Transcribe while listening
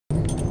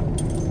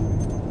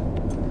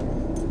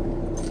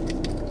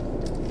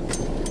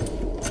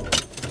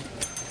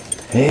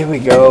Here we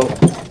go.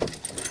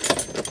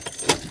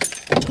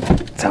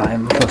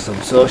 Time for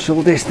some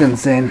social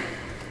distancing.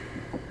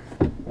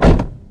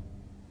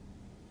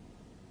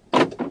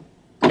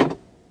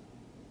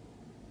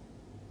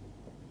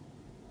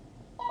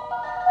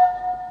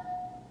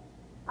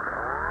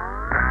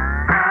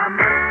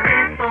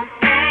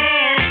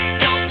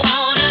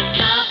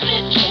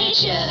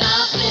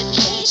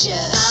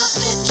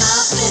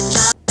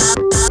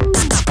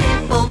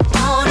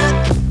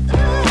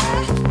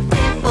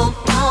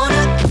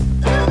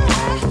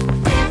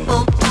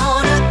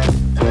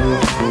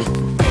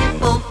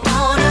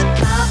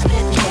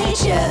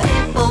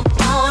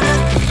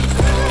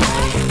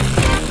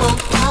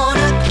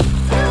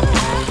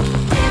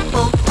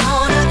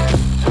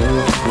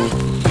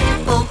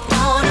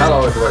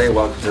 Hello everybody,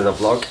 welcome to the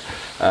vlog.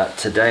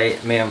 Today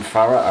me and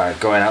Farrah are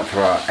going out for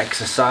our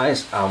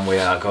exercise and we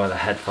are going to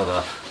head for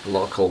the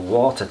local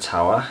water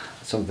tower,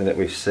 something that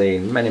we've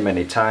seen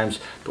many times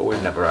but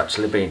we've never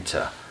actually been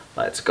to.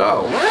 Let's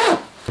go!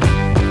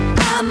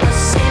 I'm a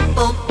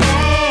simple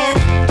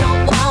man,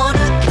 don't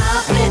wanna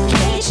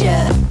complicate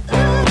you.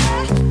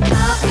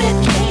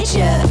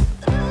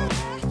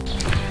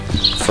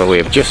 So we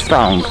have just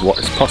found what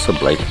is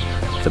possibly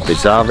the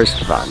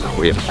bizarrest van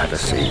we have ever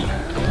seen.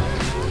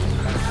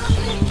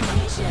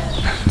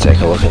 Take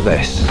a look at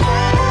this.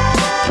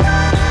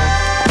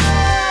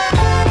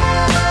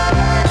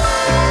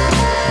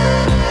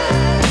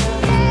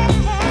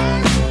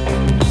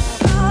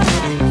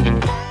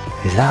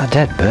 Is that a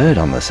dead bird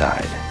on the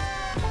side?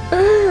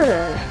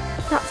 Ugh,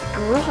 that's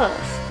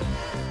gross.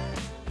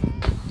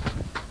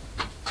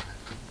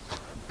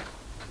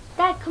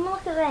 Dad, come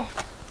look at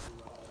this.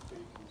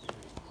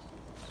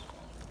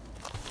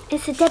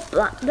 It's a dead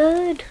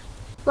blackbird,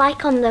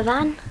 like on the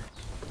van.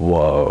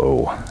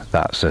 Whoa,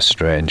 that's a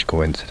strange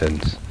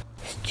coincidence.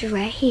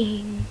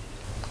 Strange.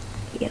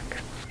 Yuck.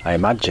 I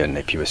imagine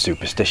if you were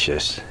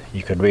superstitious,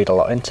 you could read a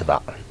lot into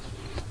that.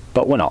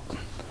 But we're not.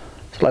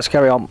 So let's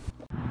carry on.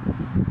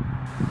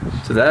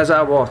 So there's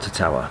our water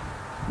tower.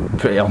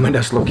 Pretty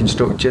ominous looking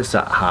structure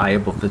sat high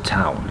above the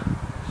town.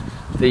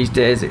 These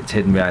days it's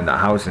hidden behind that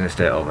housing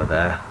estate over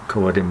there,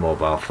 covered in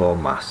mobile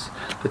phone masts.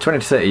 But 20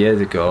 to 30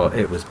 years ago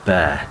it was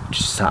bare,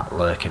 just sat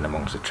lurking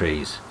amongst the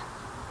trees.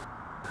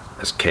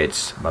 As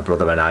kids, my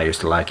brother and I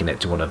used to liken it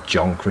to one of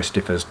John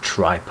Christopher's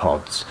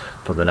Tripods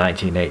from the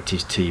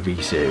 1980s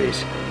TV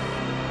series.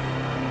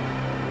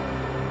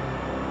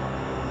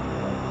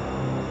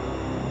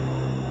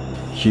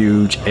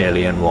 Huge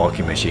alien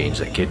walking machines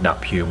that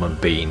kidnap human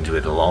beings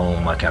with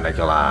long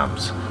mechanical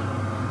arms.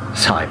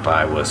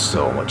 Sci-fi was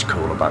so much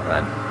cooler back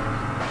then.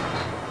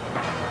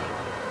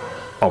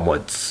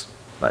 Onwards,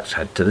 let's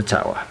head to the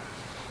tower.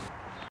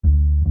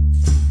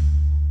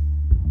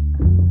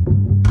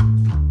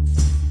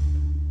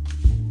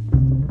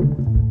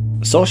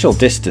 Social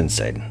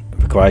distancing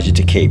requires you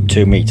to keep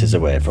 2 meters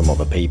away from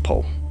other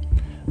people.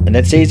 And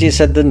it's easier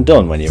said than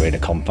done when you're in a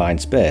confined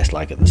space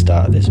like at the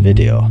start of this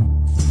video.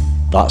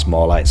 That's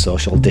more like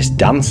social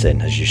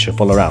disdancing as you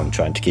shuffle around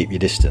trying to keep your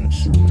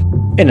distance.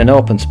 In an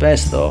open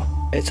space though,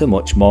 it's a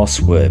much more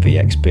swervy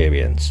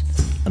experience.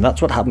 And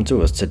that's what happened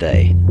to us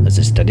today, as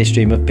a steady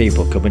stream of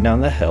people coming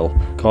down the hill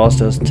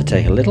caused us to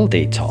take a little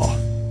detour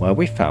where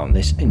we found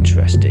this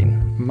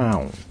interesting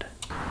mound.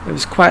 It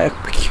was quite a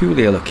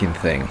peculiar looking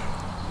thing.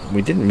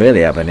 We didn't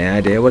really have any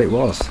idea what it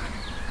was.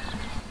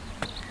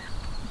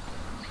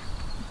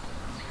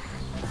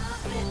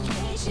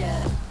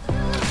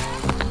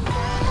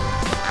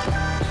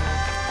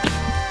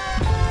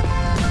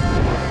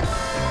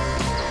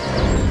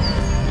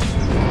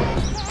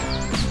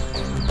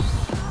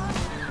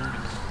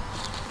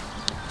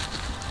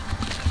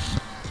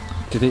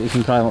 Do you think you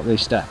can climb up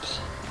these steps?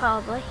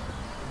 Probably.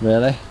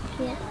 Really?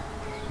 Yeah.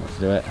 Let's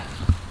do it.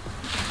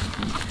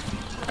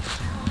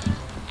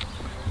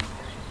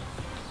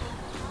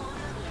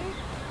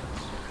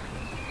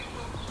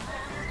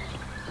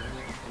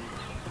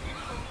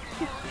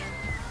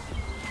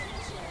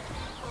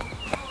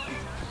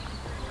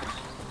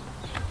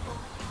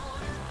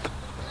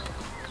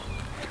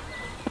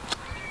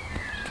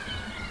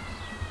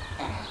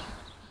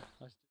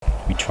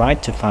 We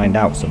tried to find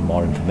out some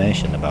more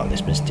information about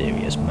this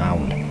mysterious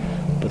mound,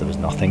 but there was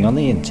nothing on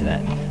the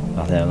internet,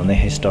 nothing on the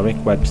historic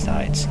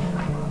websites,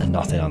 and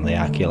nothing on the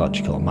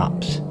archaeological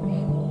maps.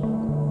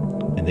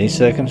 In these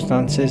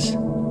circumstances,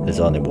 there's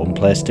only one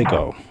place to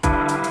go.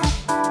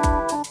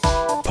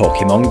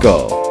 Pokemon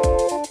Go.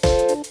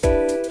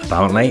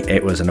 Apparently,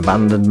 it was an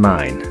abandoned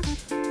mine.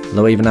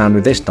 Though even armed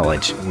with this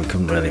knowledge, we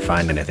couldn't really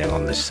find anything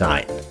on this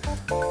site.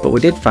 But we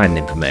did find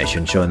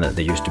information showing that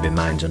there used to be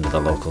mines under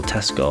the local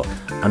Tesco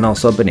and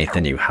also beneath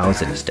the new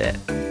housing estate,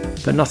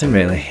 but nothing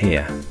really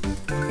here.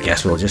 I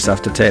guess we'll just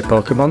have to take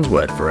Pokemon's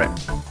word for it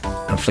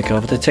and flick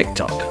over to Tik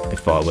Tok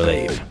before we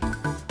leave.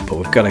 But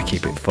we've got to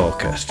keep it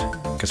focused,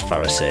 because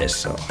Farrah says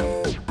so.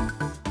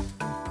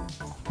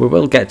 We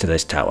will get to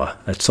this tower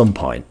at some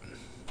point.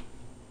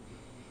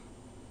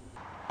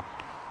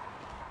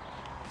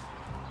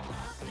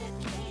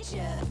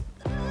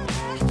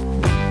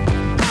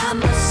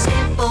 I'm a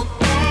simple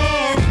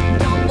man,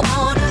 don't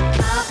wanna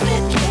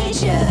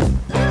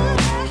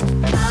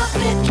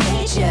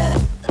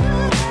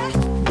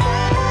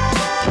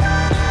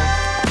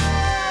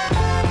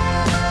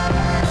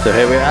So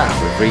here we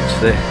are, we've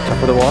reached the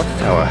top of the water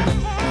tower.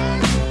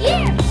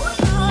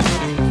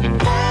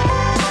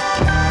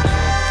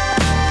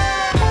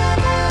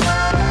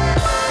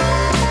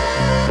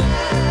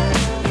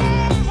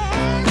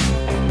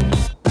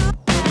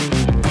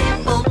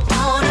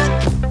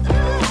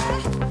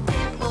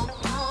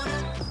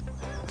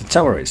 The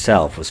tower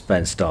itself was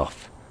fenced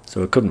off,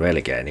 so we couldn't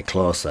really get any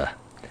closer.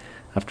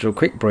 After a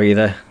quick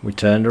breather, we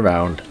turned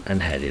around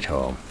and headed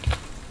home.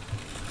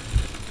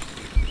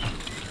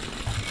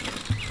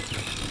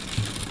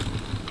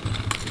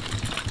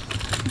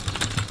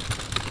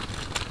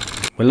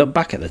 We looked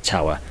back at the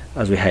tower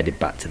as we headed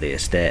back to the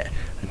estate,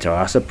 and to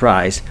our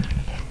surprise,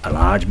 a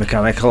large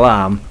mechanical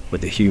arm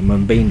with a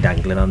human being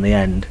dangling on the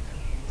end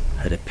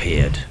had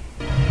appeared.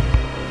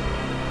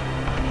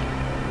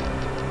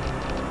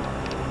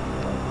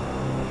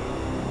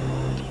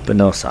 But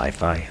no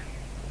sci-fi,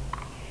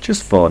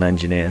 just phone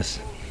engineers.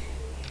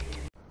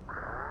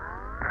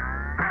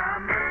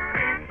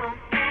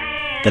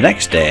 The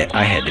next day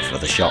I headed for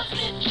the shop.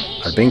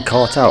 I'd been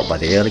caught out by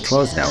the early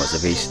closing hours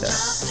of Easter.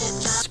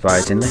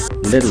 Surprisingly,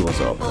 Lidl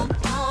was open.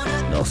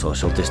 No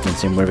social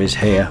distancing worries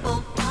here.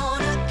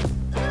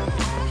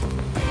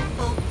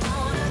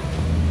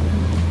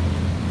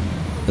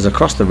 As I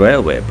crossed the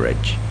railway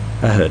bridge,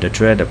 I heard a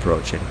train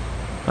approaching,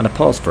 and I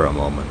paused for a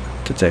moment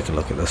to take a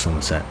look at the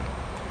sunset.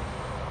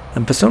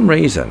 And for some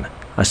reason,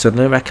 I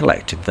suddenly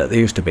recollected that there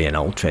used to be an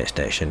old train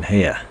station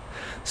here,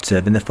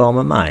 serving the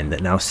former mine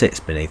that now sits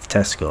beneath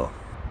Tesco.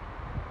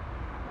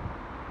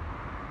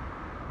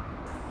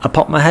 I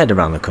popped my head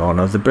around the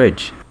corner of the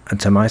bridge, and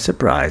to my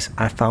surprise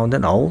I found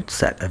an old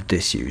set of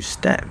disused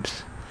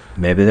steps.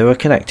 Maybe they were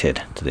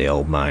connected to the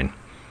old mine.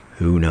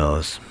 Who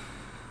knows?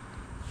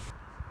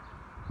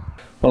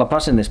 While I'm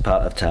passing this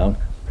part of town,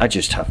 I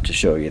just have to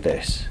show you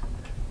this.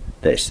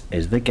 This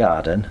is the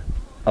garden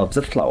of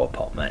the Flower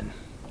Pot Men.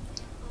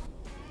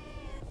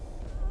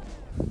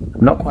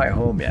 I'm not quite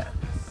home yet,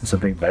 and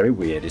something very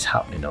weird is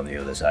happening on the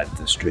other side of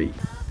the street.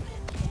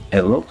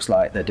 It looks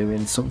like they're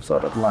doing some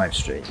sort of live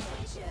stream.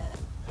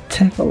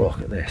 Take a look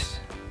at this.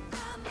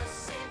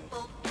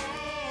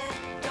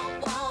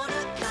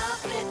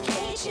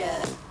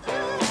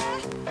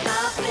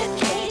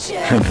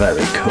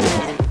 Very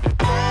cool.